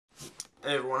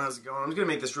Hey everyone, how's it going? I'm just going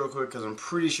to make this real quick because I'm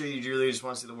pretty sure you really just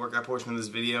want to see the workout portion of this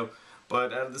video.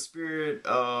 But out of the spirit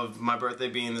of my birthday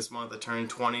being this month, I turned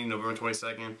 20, November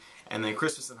 22nd, and then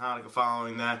Christmas and Hanukkah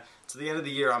following that. To the end of the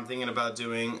year, I'm thinking about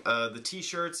doing the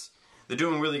t-shirts. They're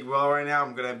doing really well right now.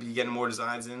 I'm going to be getting more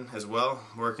designs in as well,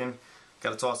 working.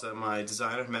 Got to toss out my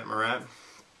designer, Matt Marat.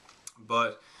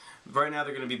 But right now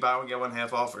they're going to be buy one, get one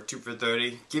half off or 2 for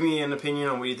 $30. Give me an opinion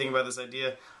on what you think about this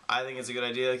idea. I think it's a good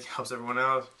idea. It helps everyone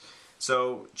out.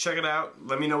 So check it out.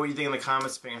 Let me know what you think in the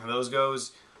comments, depending on how those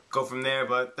goes. Go from there.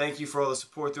 But thank you for all the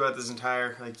support throughout this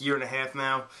entire year and a half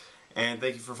now. And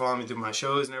thank you for following me through my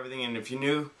shows and everything. And if you're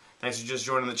new, thanks for just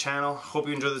joining the channel. Hope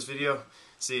you enjoyed this video.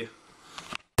 See you.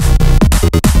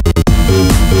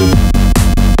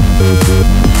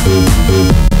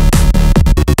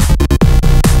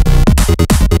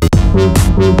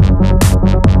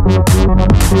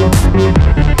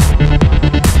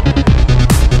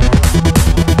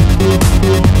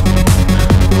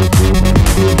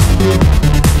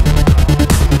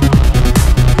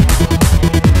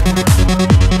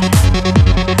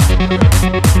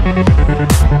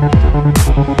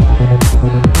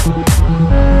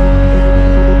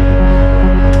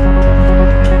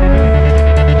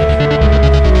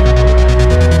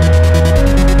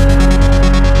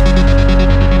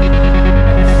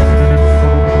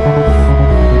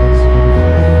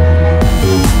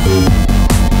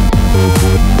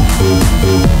 We'll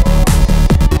be right back.